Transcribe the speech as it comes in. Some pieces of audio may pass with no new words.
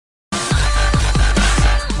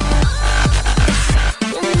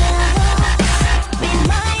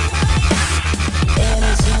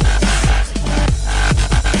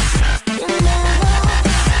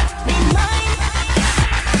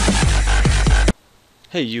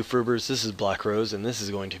Hey YouTubers, this is Black Rose, and this is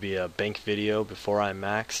going to be a bank video before I'm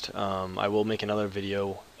maxed. I will make another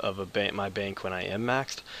video of my bank when I am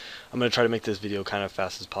maxed. I'm going to try to make this video kind of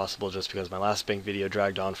fast as possible just because my last bank video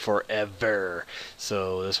dragged on forever.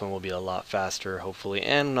 So this one will be a lot faster, hopefully,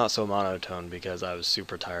 and not so monotone because I was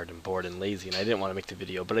super tired and bored and lazy and I didn't want to make the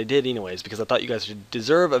video, but I did anyways because I thought you guys should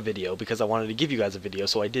deserve a video because I wanted to give you guys a video,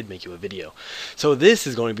 so I did make you a video. So this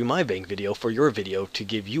is going to be my bank video for your video to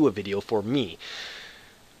give you a video for me.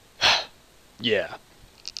 Yeah,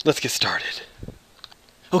 let's get started.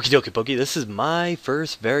 Okie dokie pokey, this is my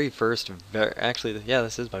actually, yeah,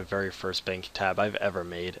 this is my very first bank tab I've ever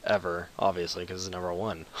made, ever, obviously, because it's number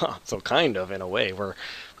one. So kind of, in a way, we're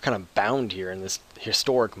kind of bound here in this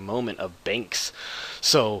historic moment of banks.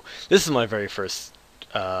 So, this is my very first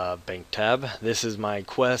bank tab. This is my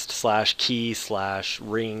quest slash key slash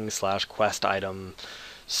ring slash quest item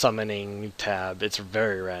summoning tab. It's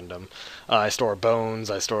very random. I store bones,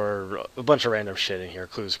 I store a bunch of random shit in here,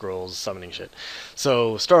 clue scrolls, summoning shit.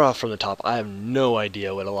 So start off from the top. I have no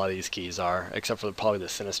idea what a lot of these keys are, except for probably the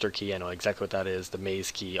Sinister key. I know exactly what that is. The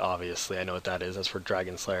Maze key, obviously, I know what that is. That's for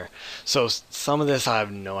Dragon Slayer. So some of this I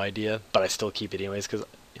have no idea, but I still keep it anyways, because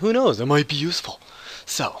who knows, it might be useful.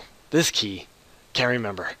 So, this key, can't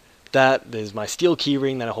remember. That is my steel key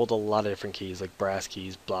ring that I hold a lot of different keys, like brass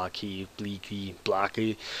keys, block key, bleed key, block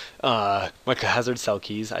key. My hazard cell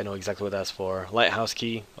keys, I know exactly what that's for. Lighthouse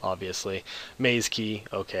key, obviously. Maze key,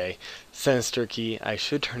 okay. Sinister key, I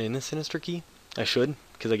should turn in a Sinister key. I should,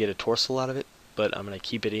 because I get a torso out of it. But I'm going to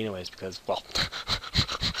keep it anyways because, well,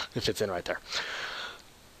 it fits in right there.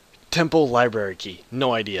 Temple library key,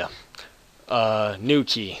 no idea. New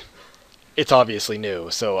key, it's obviously new,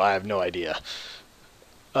 so I have no idea.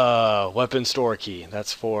 Weapon store key.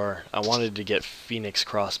 That's for, I wanted to get Phoenix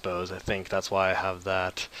crossbows. I think that's why I have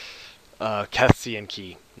that. Cassian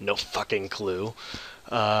key. No fucking clue.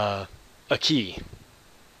 A key.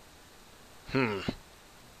 A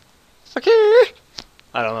key!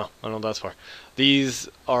 I don't know. I don't know what that's for. These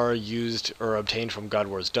are used or obtained from God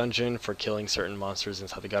War's dungeon for killing certain monsters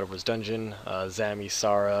inside the God War's dungeon. Zami,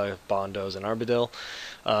 Sara, Bondos, and Armadil.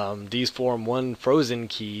 These form one frozen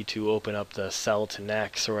key to open up the cell to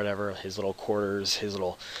Nex or whatever, his little quarters, his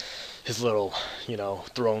little, you know,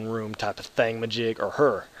 throne room type of thingamajig, or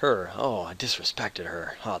her. Oh, I disrespected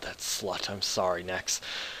her. Oh, that slut. I'm sorry, Nex.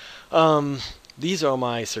 These are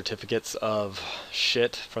my certificates of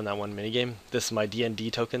shit from that one minigame. This is my D&D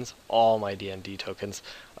tokens, all my D&D tokens.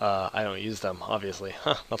 I don't use them, obviously.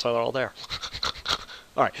 That's why they're all there.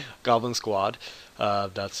 Alright, Goblin Squad.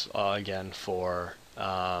 That's, again, for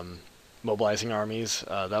mobilizing armies.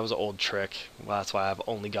 That was an old trick. Well, that's why I have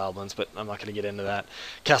only goblins, but I'm not going to get into that.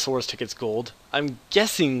 Castle Wars tickets gold. I'm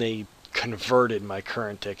guessing they converted my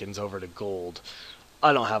current tickets over to gold.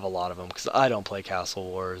 I don't have a lot of them, because I don't play Castle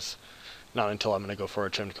Wars. Not until I'm going to go for a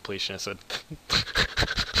trimmed completionist. So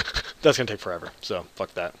that's going to take forever. So,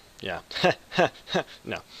 fuck that. Yeah.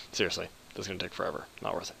 No, seriously. That's going to take forever.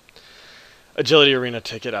 Not worth it. Agility Arena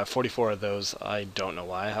ticket. I have 44 of those. I don't know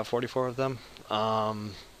why I have 44 of them.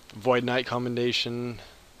 Void Knight Commendation.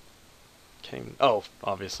 Oh,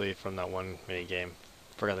 obviously from that one mini game.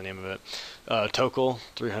 Forgot the name of it. Tokel,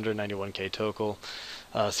 391k Tokel.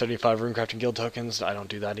 75 Runecrafting Guild tokens, I don't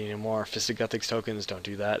do that anymore. Fisted Gothics tokens, don't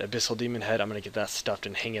do that. Abyssal Demon Head, I'm going to get that stuffed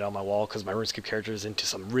and hang it on my wall because my RuneScape character is into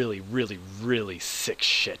some really sick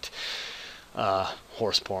shit.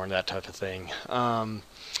 Horse porn, that type of thing.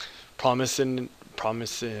 Promising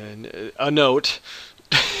a note.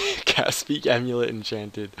 Cast Speak Amulet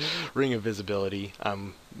Enchanted. Ring of Visibility.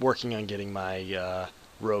 I'm working on getting my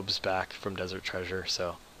robes back from Desert Treasure,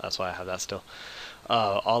 so that's why I have that still.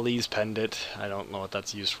 Ollie's Pendant, I don't know what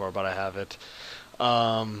that's used for, but I have it.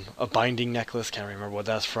 A Binding Necklace, can't remember what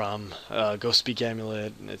that's from. Ghost Speak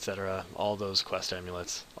Amulet, etc. All those quest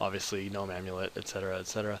amulets. Obviously, Gnome Amulet, etc.,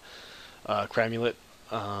 etc. Cramulet,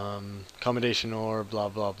 Commendation Ore, blah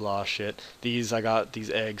blah blah shit. I got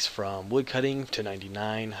these eggs from woodcutting to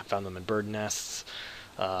 99. I found them in bird nests.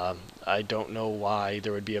 I don't know why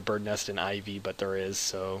there would be a bird nest in Ivy, but there is,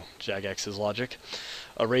 so Jagex is logic.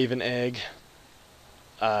 A Raven Egg.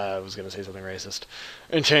 I was going to say something racist.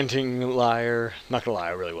 Enchanting Lyre. Not going to lie,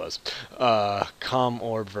 I really was. Com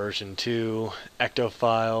Orb version 2.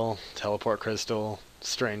 Ectophile. Teleport Crystal.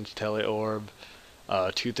 Strange Tele Orb.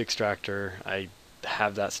 Tooth Extractor. I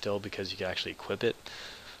have that still because you can actually equip it.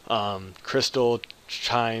 Crystal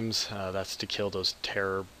Chimes. That's to kill those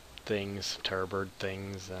terror bird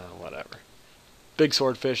things, whatever. Big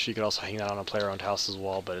Swordfish. You could also hang that on a player-owned house's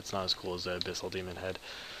wall, but it's not as cool as the Abyssal Demon Head.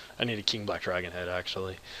 I need a King Black Dragon head,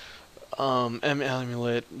 actually.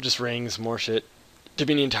 Amulet, just rings, more shit.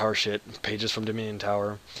 Dominion Tower shit. Pages from Dominion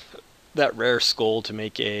Tower. That rare skull to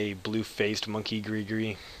make a blue-faced monkey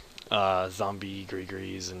Grigri. Zombie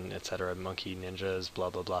Grigris and etc. Monkey ninjas, blah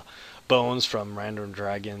blah blah. Bones from random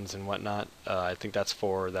dragons and whatnot. I think that's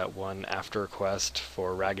for that one after quest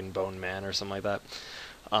for Rag and Bone Man or something like that.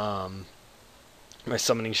 My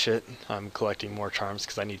summoning shit. I'm collecting more charms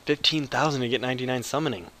because I need 15,000 to get 99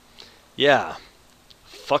 summoning. Yeah,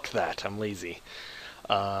 fuck that. I'm lazy.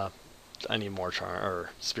 I need more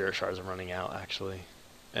spirit shards. I'm running out actually.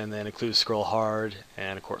 And then include scroll hard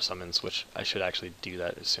and a court summons, which I should actually do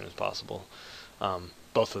that as soon as possible.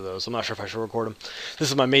 Both of those. I'm not sure if I should record them. This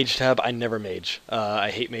is my mage tab. I never mage. I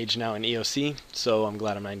hate mage now in EOC, so I'm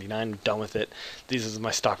glad I'm 99. I'm done with it. This is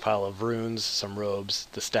my stockpile of runes, some robes,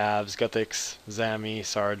 the staves, Guthics, Zami,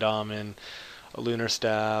 Saradaman, a lunar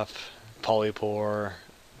staff, Polypore,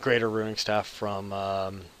 greater runic staff from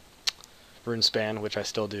Runespan, which I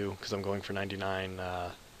still do because I'm going for 99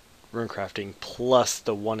 runecrafting plus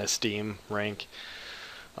the 1 esteem rank.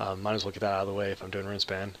 Might as well get that out of the way if I'm doing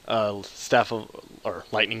Runespan. Staff of, or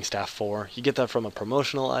Lightning Staff 4. You get that from a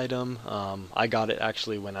promotional item. I got it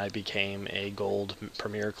actually when I became a Gold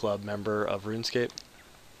Premier Club member of Runescape.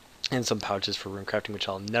 And some pouches for runecrafting, which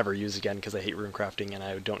I'll never use again because I hate runecrafting and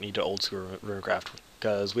I don't need to old school runecraft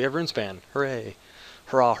because we have Runespan. Hooray!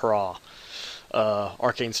 Hurrah! Hurrah!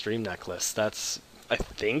 Arcane Stream Necklace. That's I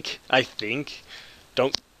think.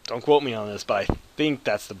 Don't quote me on this, but I think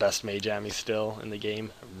that's the best mage ammy still in the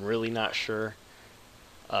game. I'm really not sure.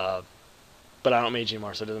 But I don't mage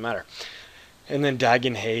anymore, so it doesn't matter. And then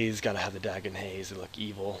Dagon Haze, gotta have the Dagon Haze, they look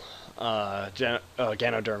evil.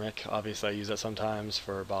 Ganodermic, obviously I use that sometimes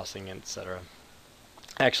for bossing, etc.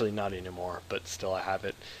 Actually not anymore, but still I have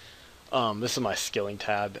it. This is my skilling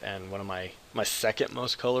tab, and one of my second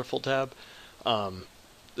most colorful tab.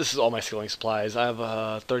 This is all my skilling supplies. I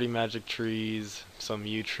have 30 magic trees, some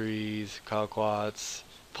yew trees, calquats,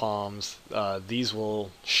 palms. These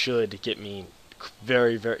should get me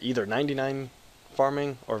very, either 99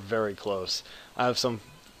 farming or very close. I have some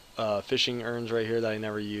fishing urns right here that I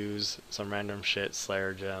never use, some random shit,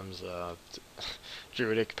 Slayer gems,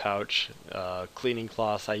 druidic pouch, cleaning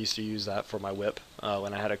cloths. I used to use that for my whip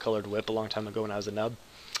when I had a colored whip a long time ago when I was a nub.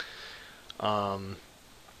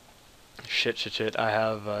 Shit. I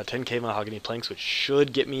have 10k mahogany planks, which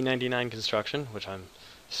should get me 99 construction, which I'm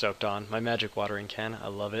stoked on. My magic watering can, I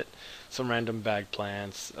love it. Some random bag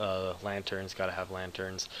plants, lanterns, gotta have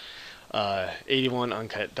lanterns. 81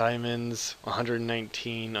 uncut diamonds,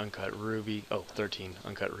 119 uncut ruby, 13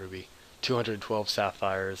 uncut ruby, 212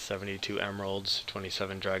 sapphires, 72 emeralds,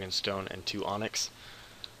 27 dragonstone, and 2 onyx.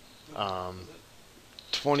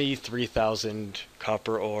 23,000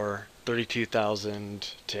 copper ore,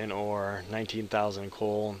 32,000 tin ore, 19,000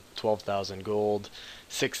 coal, 12,000 gold,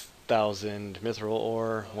 6,000 mithril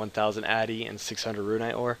ore, 1,000 addy, and 600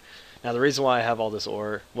 runite ore. Now the reason why I have all this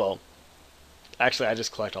ore, well, actually I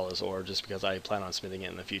just collect all this ore just because I plan on smithing it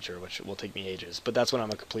in the future, which will take me ages. But that's when I'm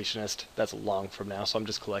a completionist. That's long from now, so I'm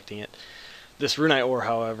just collecting it. This runite ore,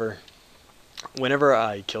 however, whenever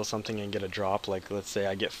I kill something and get a drop, like let's say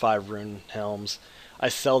I get 5 rune helms, I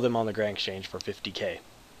sell them on the Grand Exchange for 50k.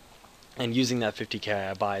 And using that 50k,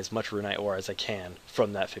 I buy as much runite ore as I can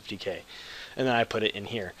from that 50k. And then I put it in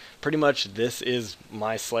here. Pretty much this is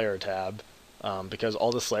my Slayer tab, because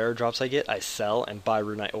all the Slayer drops I get, I sell and buy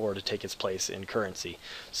runite ore to take its place in currency.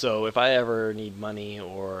 So if I ever need money,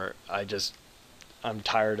 or I'm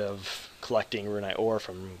tired of collecting runite ore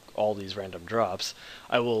from all these random drops,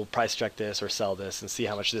 I will price check this or sell this and see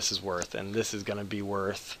how much this is worth. And this is going to be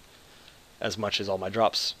worth as much as all my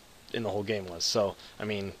drops in the whole game was. So, I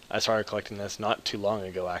mean, I started collecting this not too long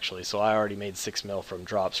ago, actually, so I already made 6 mil from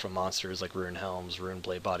drops from monsters like rune helms, rune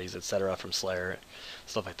blade bodies, etc. from Slayer,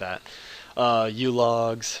 stuff like that.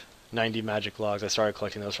 U-logs, 90 magic logs. I started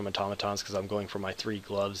collecting those from automatons because I'm going for my 3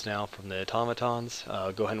 gloves now from the automatons.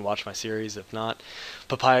 Go ahead and watch my series if not.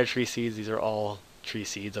 Papaya tree seeds, these are all tree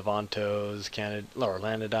seeds. Avantos,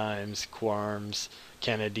 Lanidymes, Quarms,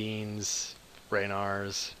 Canadines,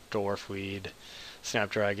 Raynars, Dwarfweed,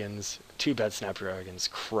 Snapdragons. Too bad Snapdragons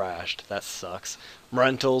crashed. That sucks.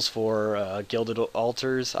 Rentals for Gilded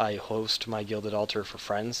Altars. I host my Gilded Altar for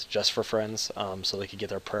friends, just for friends, so they could get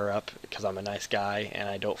their prayer up because I'm a nice guy and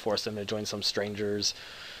I don't force them to join some stranger's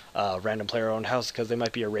random player-owned house because they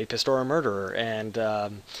might be a rapist or a murderer. And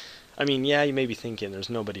I mean, yeah, you may be thinking there's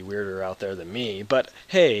nobody weirder out there than me, but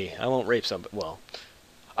hey, I won't rape somebody. Well,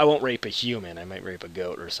 I won't rape a human. I might rape a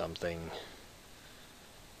goat or something.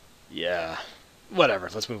 Yeah. Whatever,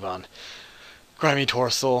 let's move on. Grimy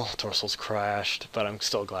Torsil. Torsil's crashed, but I'm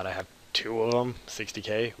still glad I have 2 of them,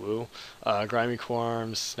 60k, woo. Grimy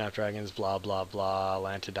Quarms, Snapdragons, blah blah blah,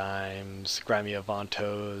 Lantidimes, Grimy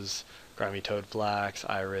Avantos, Grimy Toadflax,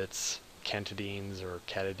 Irits, Cantidines or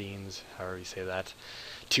Catadines, however you say that.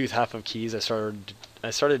 Tooth Half of Keys. I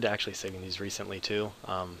started actually saving these recently too.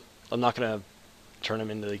 I'm not gonna turn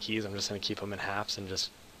them into the keys. I'm just gonna keep them in halves and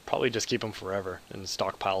probably just keep them forever and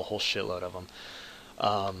stockpile a whole shitload of them.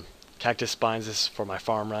 Cactus Spines is for my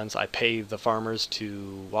farm runs. I pay the farmers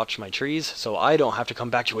to watch my trees, so I don't have to come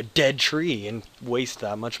back to a dead tree and waste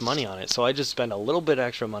that much money on it. So I just spend a little bit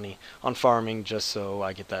extra money on farming just so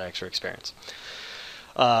I get that extra experience.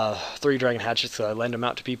 3 dragon hatchets, so I lend them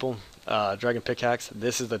out to people. Dragon pickaxe.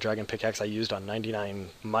 This is the dragon pickaxe I used on 99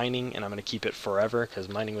 mining, and I'm going to keep it forever because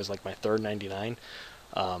mining was like my third 99.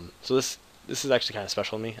 So this is actually kind of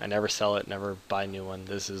special to me. I never sell it, never buy a new one.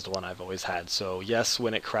 This is the one I've always had. So yes,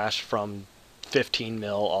 when it crashed from 15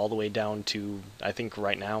 mil all the way down to, I think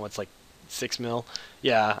right now it's like 6 mil.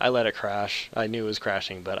 Yeah, I let it crash. I knew it was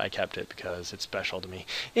crashing, but I kept it because it's special to me.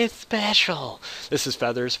 It's special! This is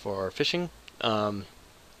feathers for fishing. I'm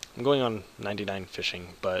going on 99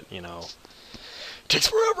 fishing, but, you know, it takes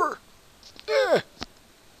forever!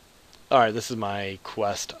 Alright, this is my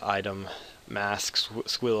quest item. Mask,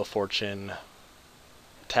 Squeal of Fortune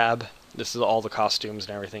tab. This is all the costumes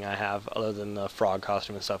and everything I have, other than the frog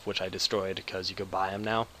costume and stuff, which I destroyed because you could buy them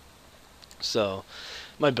now. So,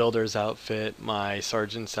 my builder's outfit, my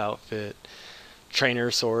sergeant's outfit,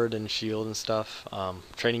 trainer sword and shield and stuff,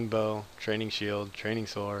 training bow, training shield, training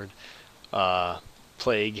sword,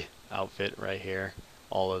 plague outfit right here,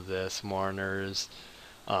 all of this, mourners,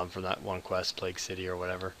 from that one quest, Plague City or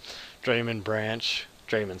whatever, Draymond branch,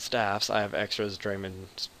 Draymond staffs. I have extras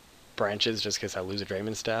Draymond branches just in case I lose a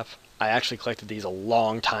Draymond staff. I actually collected these a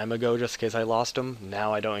long time ago just in case I lost them.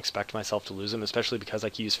 Now I don't expect myself to lose them, especially because I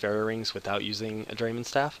can use fairy rings without using a Draymond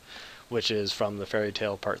staff, which is from the Fairy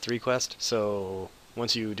Tale Part 3 quest. So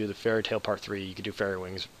once you do the Fairy Tale Part 3, you can do fairy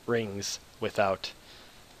rings without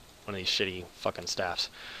one of these shitty fucking staffs.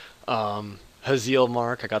 Haziel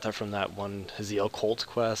Mark, I got that from that one Haziel Colt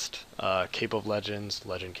quest. Cape of Legends,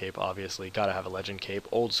 Legend Cape, obviously. Gotta have a Legend Cape.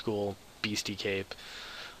 Old school Beastie Cape.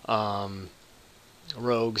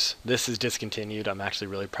 Rogues, this is discontinued. I'm actually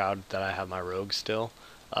really proud that I have my Rogues still.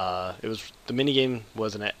 The minigame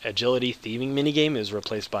was an agility thieving minigame. It was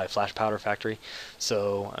replaced by Flash Powder Factory.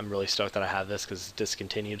 So I'm really stoked that I have this because it's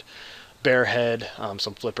discontinued. Bear head,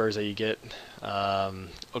 some flippers that you get, a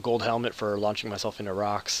gold helmet for launching myself into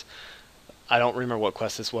rocks. I don't remember what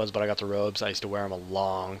quest this was, but I got the robes. I used to wear them a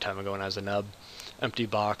long time ago when I was a nub. Empty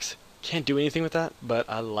box. Can't do anything with that, but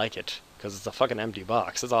I like it because it's a fucking empty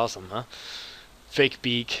box. It's awesome, huh? Fake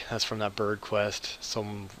beak. That's from that bird quest.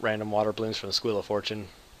 Some random water balloons from the Squeal of Fortune.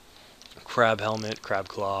 Crab helmet, crab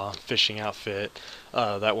claw, fishing outfit.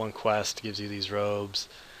 That one quest gives you these robes.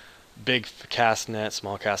 Big cast net,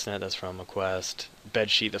 small cast net, that's from a quest. Bed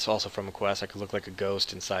sheet, that's also from a quest. I could look like a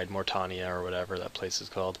ghost inside Mortania or whatever that place is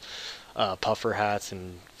called. Puffer hats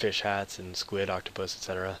and fish hats and squid, octopus,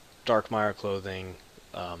 etc. Dark mire clothing,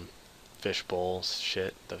 fish bowls,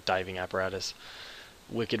 shit, the diving apparatus.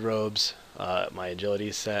 Wicked robes, my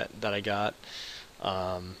agility set that I got.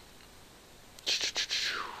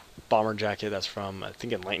 Bomber jacket, that's from, I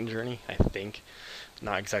think, Enlightened Journey, I think.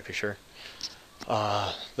 Not exactly sure.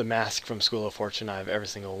 The mask from School of Fortune, I have every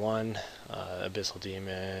single one. Abyssal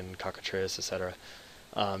Demon, Cockatrice, etc.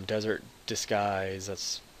 Desert Disguise,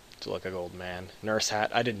 that's to look like an old man. Nurse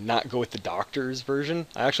hat, I did not go with the doctor's version.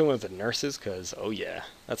 I actually went with the nurses because, oh yeah,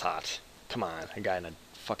 that's hot. Come on, a guy in a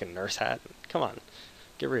fucking nurse hat. Come on,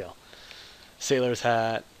 get real. Sailor's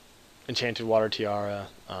hat, Enchanted Water Tiara,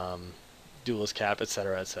 Duelist Cap,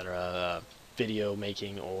 etc., etc. Video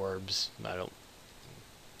making orbs,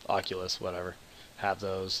 Oculus, whatever. Have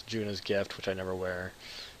those. Juna's Gift, which I never wear.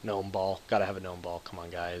 Gnome Ball. Gotta have a Gnome Ball. Come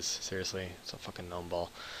on, guys. Seriously. It's a fucking Gnome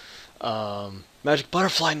Ball. Magic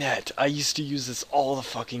Butterfly Net. I used to use this all the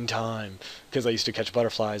fucking time. Because I used to catch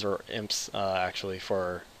butterflies or imps, actually,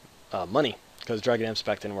 for money. Because Dragon Imps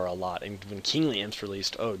back then were a lot. And when Kingly Imps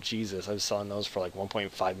released, oh Jesus, I was selling those for like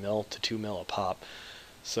 1.5 mil to 2 mil a pop.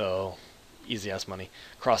 So, easy ass money.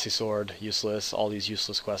 Crossy Sword, useless. All these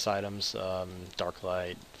useless quest items.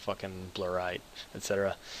 Darklight, fucking Blurite,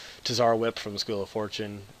 etc. Tazara Whip from the School of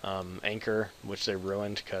Fortune. Anchor, which they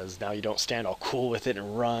ruined because now you don't stand all cool with it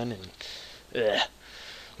and run. And ugh.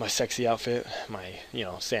 My sexy outfit, my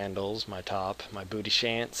sandals, my top, my booty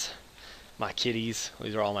shants, my kitties.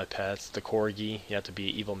 These are all my pets. The corgi. You have to be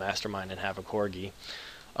an evil mastermind and have a corgi.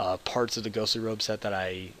 Parts of the ghostly robe set that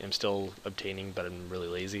I am still obtaining, but I'm really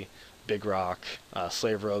lazy. Big Rock,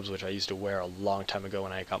 Slave Robes, which I used to wear a long time ago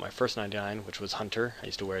when I got my first 99, which was Hunter. I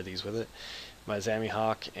used to wear these with it. My Zami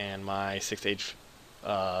Hawk, and my 6th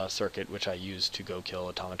circuit, which I use to go kill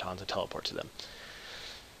automatons and teleport to them.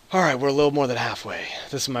 Alright, we're a little more than halfway.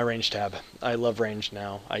 This is my range tab. I love range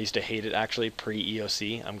now. I used to hate it actually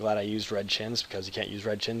pre-EOC. I'm glad I used red chins because you can't use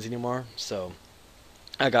red chins anymore. So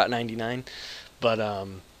I got 99, but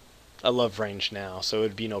I love range now, so it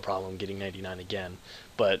would be no problem getting 99 again.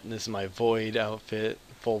 But this is my Void outfit,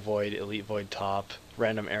 full Void, Elite Void top,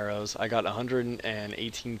 random arrows. I got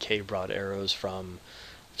 118k broad arrows from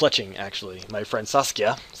fletching, actually. My friend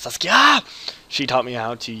Saskia, she taught me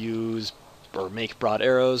how to use or make broad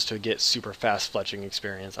arrows to get super fast fletching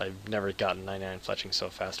experience. I've never gotten 99 fletching so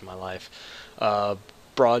fast in my life.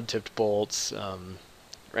 Broad tipped bolts,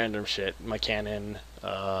 random shit. My cannon,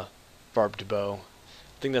 barbed bow.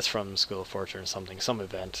 I think that's from School of Fortune or something, some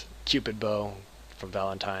event. Cupid bow from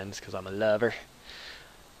Valentine's, because I'm a lover.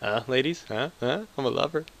 Ladies? I'm a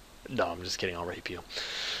lover. No, I'm just kidding, I'll rape you.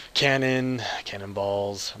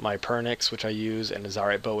 Cannonballs, my Pernix, which I use, and a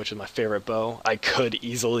Zarite bow, which is my favorite bow. I could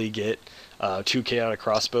easily get 2k out of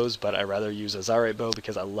crossbows, but I'd rather use a Zarite bow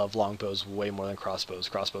because I love longbows way more than crossbows.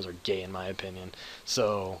 Crossbows are gay in my opinion.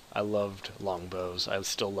 So I loved longbows. I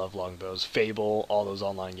still love longbows. Fable, all those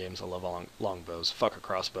online games, I love longbows. Fuck a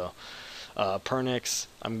crossbow. Pernix,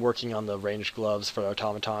 I'm working on the ranged gloves for the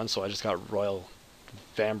automaton, so I just got royal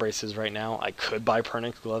fan braces right now. I could buy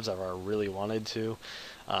Pernix gloves if I really wanted to,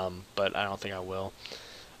 but I don't think I will.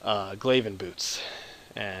 Glaven boots,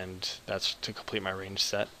 and that's to complete my range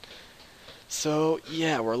set. So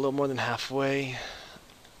yeah, we're a little more than halfway.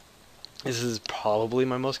 This is probably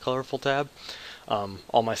my most colorful tab.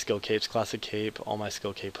 All my skill capes, classic cape, all my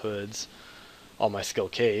skill cape hoods, all my skill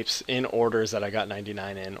capes in orders that I got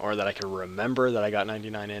 99 in, or that I can remember that I got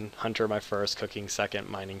 99 in. Hunter my first, cooking second,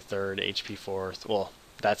 mining third, HP fourth. Well,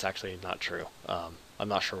 that's actually not true. I'm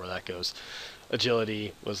not sure where that goes.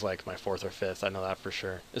 Agility was like my fourth or fifth, I know that for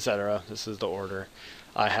sure, etc. This is the order.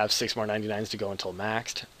 I have 6 more 99s to go until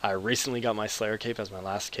maxed. I recently got my Slayer cape as my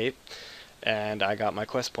last cape, and I got my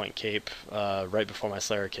Quest Point cape right before my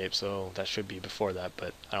Slayer cape, so that should be before that,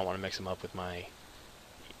 but I don't want to mix them up with my,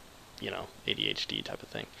 you know, ADHD type of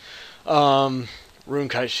thing. Rune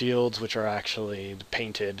Kite shields, which are actually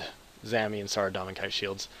painted Zami and Saradomin Kite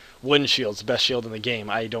shields. Wooden shields, best shield in the game.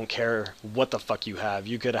 I don't care what the fuck you have.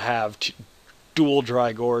 You could have dual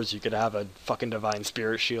dry gores, you could have a fucking divine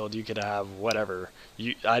spirit shield, you could have whatever.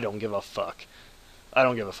 I don't give a fuck. I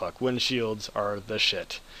don't give a fuck. Wooden shields are the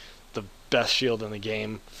shit. The best shield in the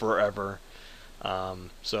game forever.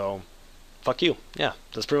 So fuck you. Yeah,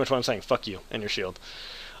 that's pretty much what I'm saying. Fuck you and your shield.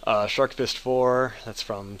 Shark Fist 4, that's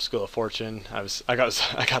from School of Fortune. I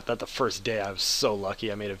got that the first day. I was so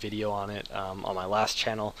lucky. I made a video on it on my last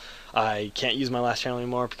channel. I can't use my last channel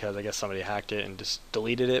anymore because I guess somebody hacked it and just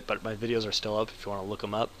deleted it, but my videos are still up if you want to look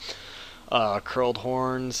them up. Curled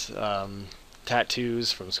horns,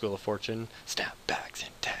 tattoos from School of Fortune, snapbacks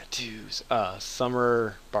and tattoos.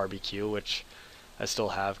 Summer barbecue, which I still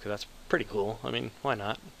have because that's pretty cool. I mean, why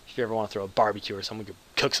not? If you ever want to throw a barbecue or something, we could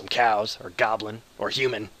cook some cows, or goblin, or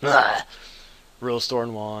human. Real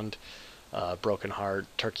Storm Wand, Broken Heart,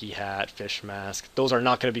 Turkey Hat, Fish Mask. Those are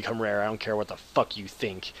not going to become rare. I don't care what the fuck you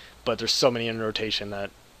think. But there's so many in rotation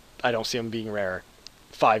that I don't see them being rare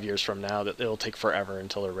 5 years from now, that it'll take forever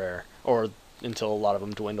until they're rare. Or until a lot of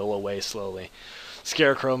them dwindle away slowly.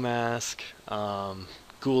 Scarecrow Mask,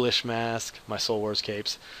 Ghoulish Mask, my Soul Wars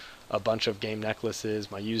capes, a bunch of game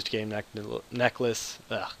necklaces, my used game necklace,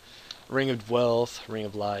 Ring of Wealth, Ring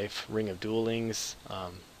of Life, Ring of Duelings,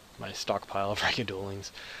 my stockpile of Ring of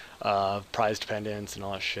Duelings, prized pendants and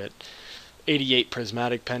all that shit. 88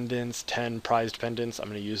 prismatic pendants, 10 prized pendants. I'm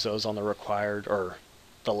going to use those on the required, or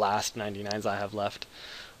the last 99s I have left.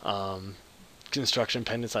 Construction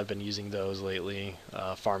pendants, I've been using those lately.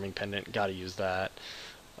 Farming pendant, gotta use that.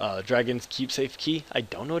 Dragon's Keepsafe Key, I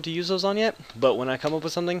don't know what to use those on yet, but when I come up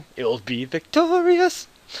with something, it'll be victorious!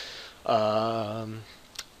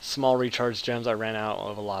 Small recharge gems, I ran out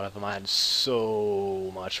of a lot of them. I had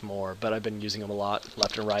so much more, but I've been using them a lot,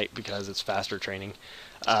 left and right, because it's faster training.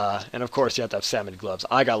 And of course, you have to have salmon gloves.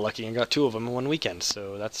 I got lucky and got 2 of them in one weekend,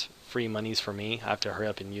 so that's free monies for me. I have to hurry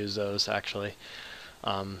up and use those, actually.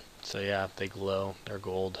 So yeah, they glow. They're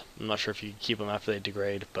gold. I'm not sure if you can keep them after they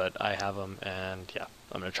degrade, but I have them, and yeah,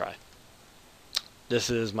 I'm going to try. This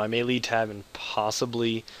is my melee tab, and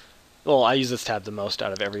possibly... Well, I use this tab the most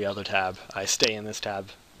out of every other tab. I stay in this tab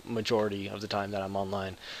majority of the time that I'm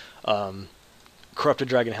online. Corrupted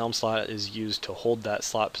Dragon Helm slot is used to hold that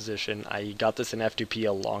slot position. I got this in F2P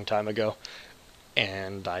a long time ago,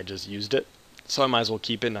 and I just used it. so I might as well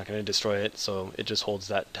keep it, not going to destroy it, so it just holds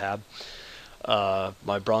that tab.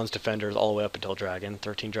 My bronze defenders all the way up until dragon.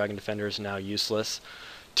 13 dragon defenders, now useless.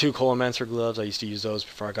 2 Colomancer gloves, I used to use those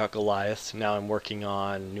before I got Goliath. Now I'm working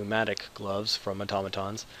on pneumatic gloves from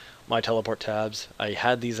automatons. My teleport tabs, I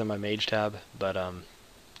had these in my mage tab, but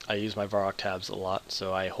I use my Varrock tabs a lot,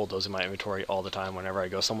 so I hold those in my inventory all the time whenever I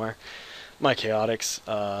go somewhere. My chaotics,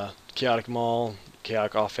 chaotic maul,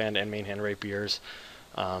 chaotic offhand, and main hand rapiers.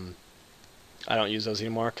 I don't use those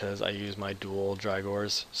anymore because I use my dual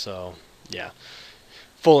Drygors, so yeah.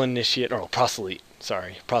 Full initiate, or proselyte,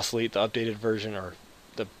 sorry. Proselyte, the updated version, or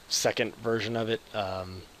the second version of it.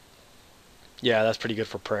 Yeah, that's pretty good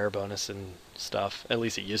for prayer bonus and stuff. At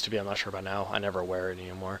least it used to be, I'm not sure about now. I never wear it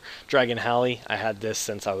anymore. Dragon Halley, I had this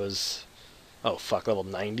since I was, oh fuck, level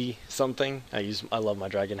 90 something. I love my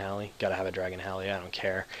Dragon Halley. Gotta have a Dragon Halley, I don't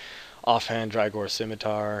care. Offhand Drygor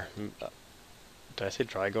Scimitar. Did I say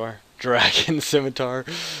Drygor? Dragon Scimitar.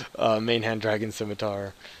 Main hand Dragon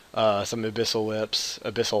Scimitar. Some Abyssal Whips.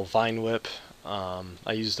 Abyssal Vine Whip.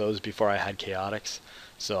 I used those before I had Chaotix,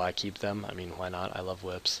 so I keep them. I mean, why not? I love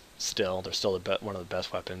whips. Still, they're still one of the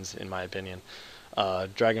best weapons, in my opinion.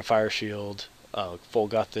 Dragon Fire Shield. Full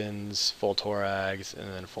Guthans. Full Torags.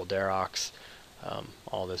 And then full Darox.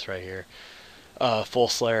 All this right here. Full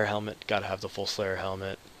Slayer Helmet. Gotta have the full Slayer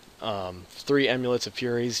Helmet. 3 Amulets of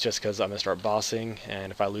Furies, just because I'm gonna start bossing,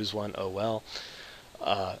 and if I lose one, oh well.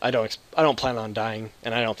 I don't plan on dying,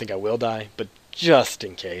 and I don't think I will die, but just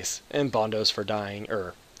in case. And Bondos for dying,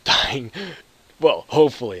 or dying. Well,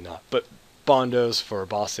 hopefully not, but Bondos for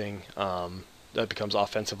bossing. That becomes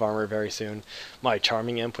offensive armor very soon. My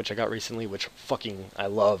Charming Imp, which I got recently, which fucking I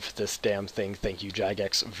love this damn thing. Thank you,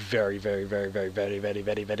 Jagex, very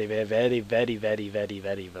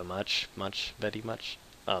much.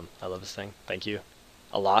 I love this thing. Thank you.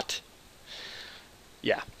 A lot.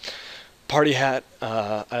 Yeah. Party hat,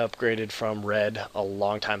 I upgraded from red a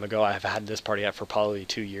long time ago. I've had this party hat for probably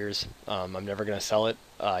 2 years. I'm never going to sell it.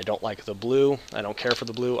 I don't like the blue. I don't care for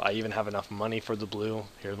the blue. I even have enough money for the blue.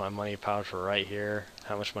 Here's my money pouch right here.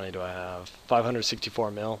 How much money do I have?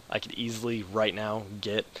 564 mil. I could easily, right now,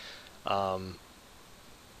 get the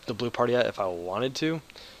blue party hat if I wanted to.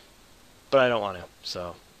 But I don't want to,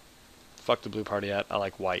 so fuck the blue party hat. I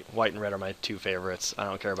like white. White and red are my 2 favorites. I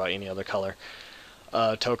don't care about any other color.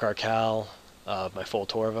 Tokar Cal, my full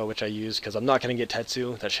Torva, which I use because I'm not going to get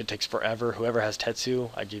Tetsu. That shit takes forever. Whoever has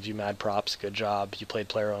Tetsu, I give you mad props. Good job. You played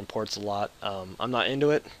player on ports a lot. I'm not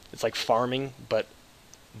into it. It's like farming, but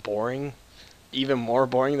boring. Even more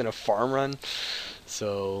boring than a farm run.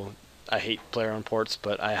 So I hate player on ports,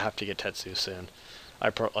 but I have to get Tetsu soon.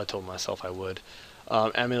 I told myself I would.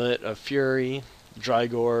 Amulet of Fury,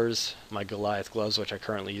 Drygors, my Goliath gloves, which I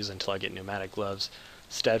currently use until I get pneumatic gloves.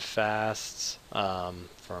 Steadfasts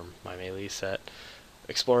from my melee set,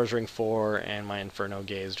 Explorer's Ring 4, and my Inferno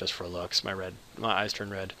Gaze just for looks. My eyes turn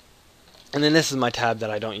red. And then this is my tab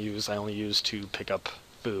that I don't use. I only use to pick up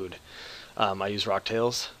food. I use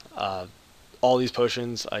Rocktails. All these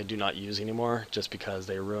potions I do not use anymore just because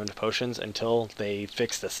they ruined potions until they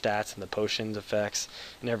fix the stats and the potions effects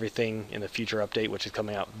and everything in the future update, which is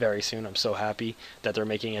coming out very soon. I'm so happy that they're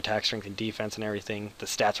making attack, strength, and defense and everything. The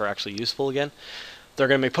stats are actually useful again. They're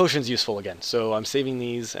going to make potions useful again. So I'm saving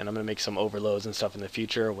these, and I'm going to make some overloads and stuff in the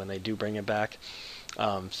future when they do bring it back.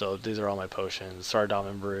 So these are all my potions. Sardom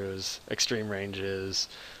and Brews, Extreme Ranges,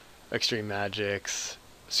 Extreme Magics,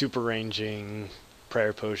 Super Ranging,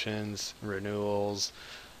 Prayer Potions, Renewals,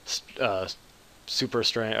 Super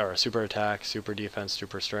Strength, or Super Attack, Super Defense,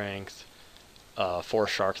 Super Strength, 4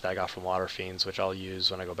 Sharks that I got from Water Fiends, which I'll use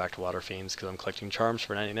when I go back to Water Fiends because I'm collecting charms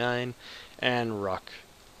for 99, and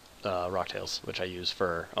Rocktails, which I use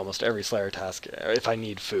for almost every Slayer task if I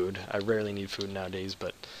need food. I rarely need food nowadays,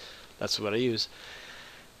 but that's what I use.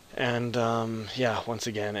 And yeah, once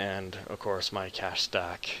again, and of course my cash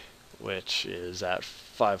stack, which is at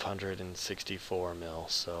 564 mil.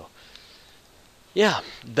 So yeah,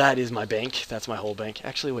 that is my bank. That's my whole bank.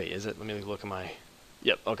 Actually, wait, is it? Let me look at my...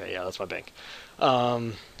 Yep, okay, yeah, that's my bank.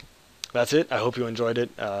 That's it. I hope you enjoyed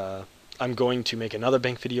it. I'm going to make another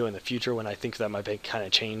bank video in the future when I think that my bank kind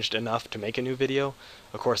of changed enough to make a new video.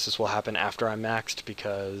 Of course, this will happen after I'm maxed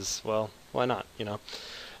because, well, why not, you know?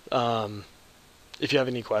 If you have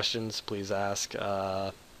any questions, please ask.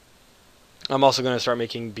 I'm also going to start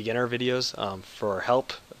making beginner videos for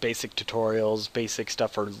help, basic tutorials, basic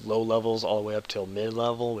stuff for low levels all the way up till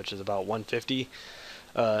mid-level, which is about 150.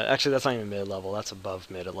 Actually, that's not even mid-level, that's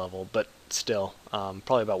above mid-level, but still,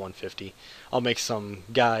 probably about 150. I'll make some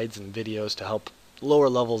guides and videos to help lower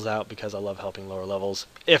levels out because I love helping lower levels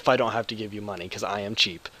if I don't have to give you money, because I am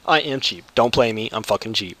cheap. I am cheap. Don't play me. I'm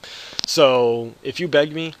fucking cheap. So if you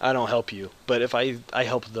beg me, I don't help you. But if I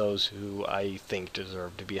help those who I think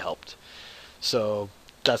deserve to be helped. So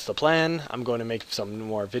that's the plan. I'm going to make some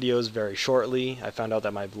more videos very shortly. I found out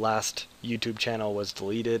that my last YouTube channel was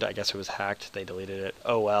deleted. I guess it was hacked. They deleted it.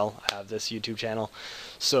 Oh well, I have this YouTube channel.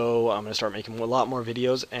 So I'm going to start making a lot more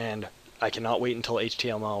videos, and I cannot wait until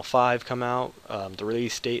HTML5 come out, the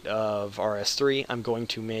release date of RS3. I'm going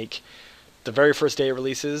to make the very first day it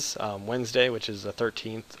releases, Wednesday, which is the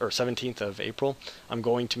 13th or 17th of April. I'm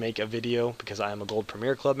going to make a video because I am a Gold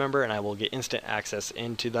Premier Club member and I will get instant access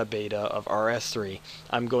into the beta of RS3.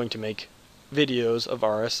 I'm going to make videos of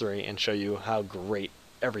RS3 and show you how great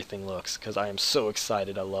everything looks because I am so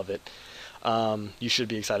excited. I love it. You should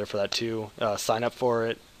be excited for that too. Sign up for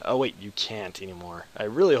it. Oh wait, you can't anymore. I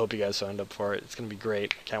really hope you guys signed up for it. It's going to be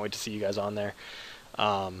great. I can't wait to see you guys on there.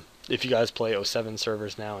 If you guys play 07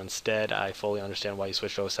 servers now instead, I fully understand why you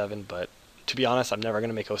switched to 07, but to be honest, I'm never going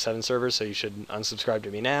to make 07 servers, so you should unsubscribe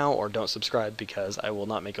to me now or don't subscribe because I will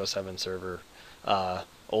not make 07 server,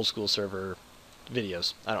 old school server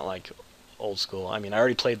videos. I don't like old school. I mean, I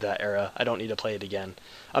already played that era. I don't need to play it again.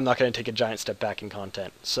 I'm not going to take a giant step back in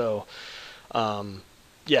content. So,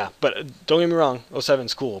 yeah, but don't get me wrong,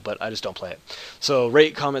 07's cool, but I just don't play it. So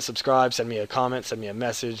rate, comment, subscribe, send me a comment, send me a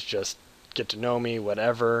message, just get to know me,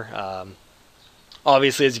 whatever.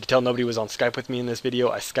 Obviously, as you can tell, nobody was on Skype with me in this video.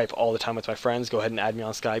 I Skype all the time with my friends. Go ahead and add me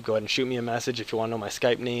on Skype. Go ahead and shoot me a message if you want to know my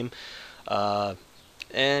Skype name.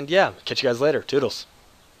 And yeah, catch you guys later. Toodles.